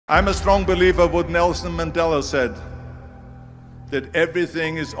I'm a strong believer of what Nelson Mandela said, that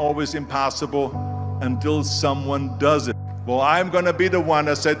everything is always impossible until someone does it. Well, I'm going to be the one,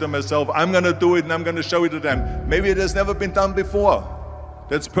 I said to myself, I'm going to do it and I'm going to show it to them. Maybe it has never been done before.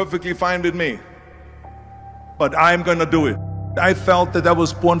 That's perfectly fine with me. But I'm going to do it. I felt that I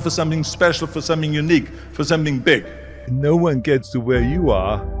was born for something special, for something unique, for something big. No one gets to where you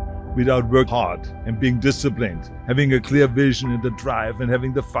are without working hard and being disciplined, having a clear vision and the drive and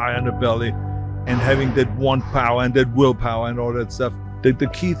having the fire in the belly and having that want power and that willpower and all that stuff. The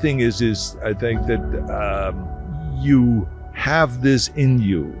key thing is I think that you have this in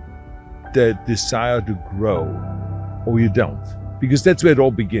you, that desire to grow, or you don't. Because that's where it all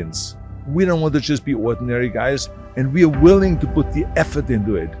begins. We don't want to just be ordinary guys, and we are willing to put the effort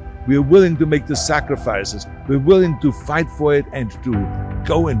into it. We are willing to make the sacrifices. We're willing to fight for it and to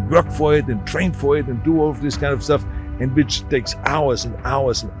go and work for it and train for it and do all of this kind of stuff, and which takes hours and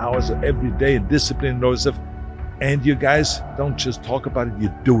hours and hours of every day and discipline and all this stuff. And you guys don't just talk about it,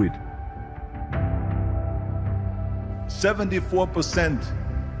 you do it. 74%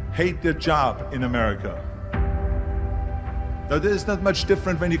 hate their job in America. Now, there's not much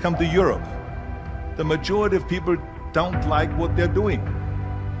different when you come to Europe. The majority of people don't like what they're doing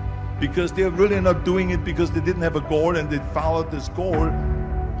because they're really not doing it because they didn't have a goal and they followed this goal.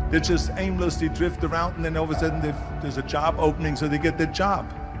 They just aimlessly drift around, and then all of a sudden there's a job opening, so they get their job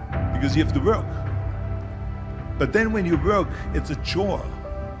because you have to work. But then when you work, it's a chore.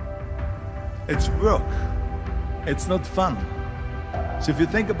 It's work. It's not fun. So if you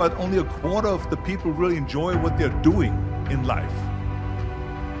think about, only a quarter of the people really enjoy what they're doing in life.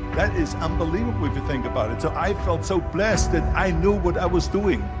 That is unbelievable if you think about it. So I felt so blessed that I knew what I was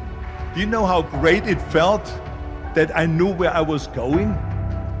doing. Do you know how great it felt that I knew where I was going?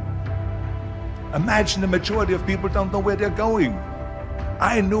 Imagine the majority of people don't know where they're going.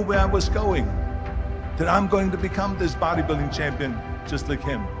 I knew where I was going, that I'm going to become this bodybuilding champion just like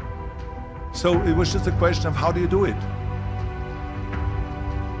him. So it was just a question of, how do you do it?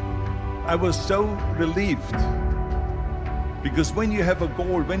 I was so relieved, because when you have a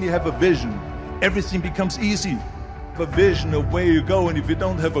goal, when you have a vision, everything becomes easy. A vision of where you go, and if you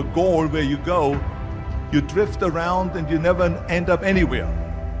don't have a goal where you go, you drift around and you never end up anywhere.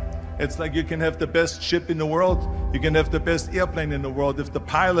 It's like you can have the best ship in the world, you can have the best airplane in the world. If the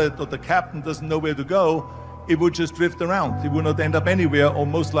pilot or the captain doesn't know where to go, it would just drift around. It would not end up anywhere, or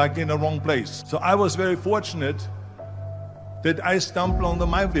most likely in the wrong place. So I was very fortunate that I stumbled onto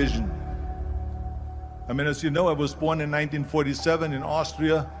my vision. I mean, as you know, I was born in 1947 in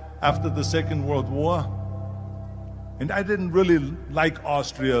Austria after the Second World War. And I didn't really like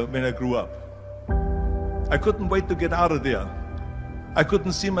Austria when I grew up. I couldn't wait to get out of there. I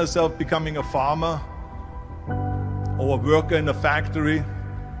couldn't see myself becoming a farmer or a worker in a factory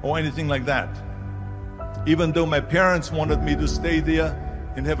or anything like that. Even though my parents wanted me to stay there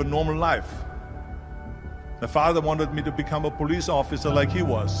and have a normal life. My father wanted me to become a police officer like he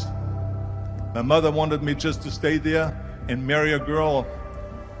was. My mother wanted me just to stay there and marry a girl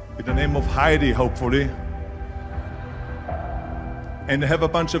with the name of Heidi, hopefully, and have a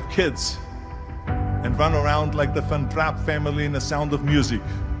bunch of kids and run around like the Van Trapp family in The Sound of Music.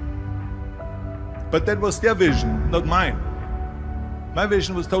 But that was their vision, not mine. My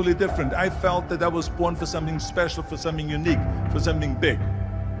vision was totally different. I felt that I was born for something special, for something unique, for something big.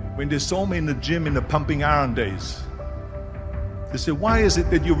 When they saw me in the gym in the pumping iron days, they said, why is it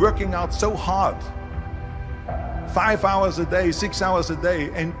that you're working out so hard? 5 hours a day, 6 hours a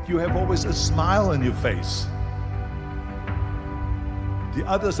day, and you have always a smile on your face. The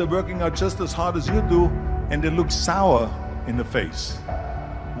others are working out just as hard as you do, and they look sour in the face.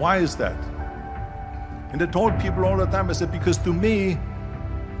 Why is that? And I told people all the time, I said, because to me,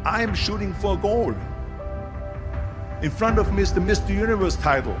 I'm shooting for a goal. In front of me is the Mr. Universe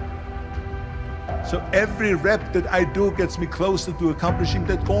title. So every rep that I do gets me closer to accomplishing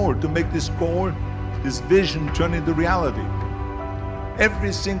that goal, to make this goal, this vision, turn into reality.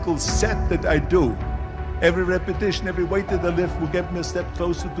 Every single set that I do, every repetition, every weight that I lift will get me a step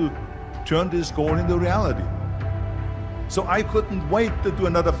closer to turn this goal into reality. So I couldn't wait to do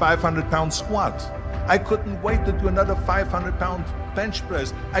another 500-pound squat. I couldn't wait to do another 500-pound bench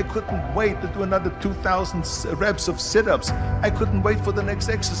press. I couldn't wait to do another 2,000 reps of sit-ups. I couldn't wait for the next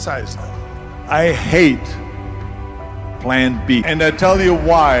exercise. I hate Plan B. And I tell you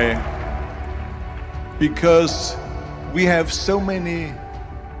why. Because we have so many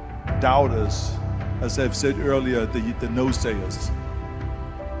doubters, as I've said earlier, the no-sayers.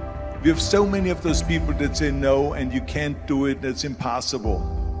 We have so many of those people that say no, and you can't do it, it's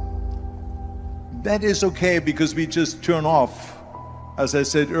impossible. That is okay, because we just turn off as I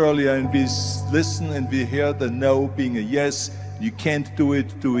said earlier, and we listen and we hear the no being a yes. You can't do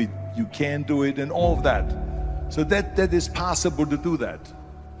it, you can do it, and all of that. So that is possible to do that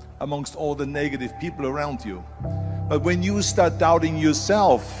amongst all the negative people around you. But when you start doubting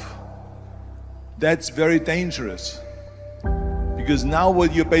yourself, that's very dangerous. Because now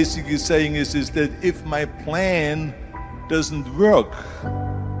what you're basically saying is that if my plan doesn't work,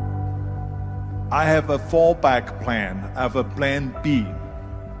 I have a fallback plan, I have a plan B.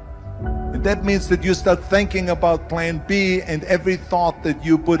 And that means that you start thinking about plan B, and every thought that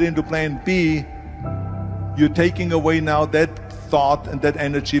you put into plan B, you're taking away now that thought and that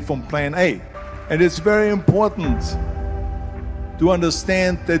energy from plan A. And it's very important to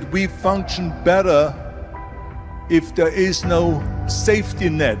understand that we function better if there is no safety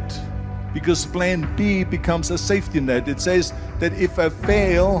net, because plan B becomes a safety net. It says that if I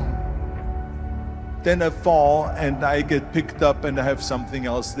fail, then I fall and I get picked up and I have something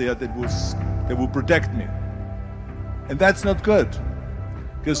else there that will protect me. And that's not good,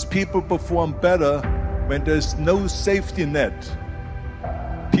 because people perform better when there's no safety net.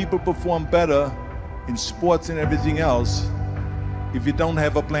 People perform better in sports and everything else if you don't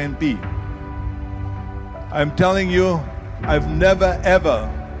have a plan B. I'm telling you, I've never ever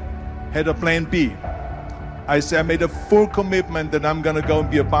had a plan B. I made a full commitment that I'm gonna go and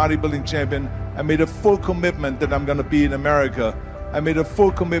be a bodybuilding champion. I made a full commitment that I'm gonna be in America. I made a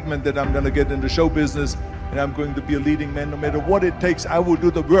full commitment that I'm gonna get into show business and I'm going to be a leading man. No matter what it takes, I will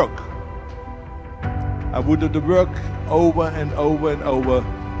do the work. I will do the work over and over and over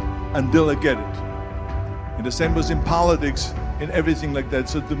until I get it. And the same was in politics and everything like that.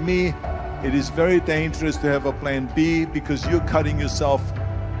 So to me, it is very dangerous to have a plan B, because you're cutting yourself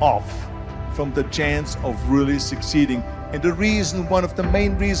off from the chance of really succeeding. And the reason, one of the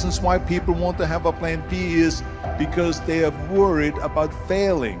main reasons why people want to have a plan B is because they are worried about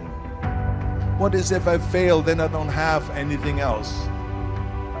failing. What is if I fail, then I don't have anything else?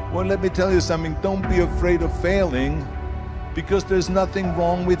 Well, let me tell you something, don't be afraid of failing, because there's nothing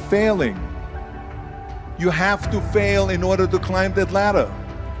wrong with failing. You have to fail in order to climb that ladder.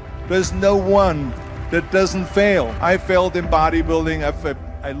 There's no one that doesn't fail. I failed in bodybuilding.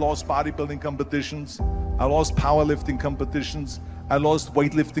 I lost bodybuilding competitions. I lost powerlifting competitions. I lost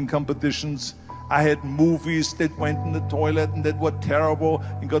weightlifting competitions. I had movies that went in the toilet and that were terrible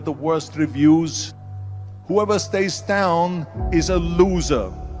and got the worst reviews. Whoever stays down is a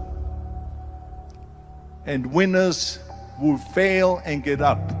loser. And winners will fail and get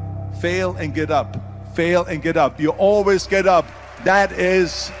up. Fail and get up. Fail and get up. You always get up. That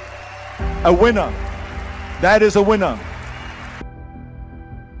is a winner. That is a winner.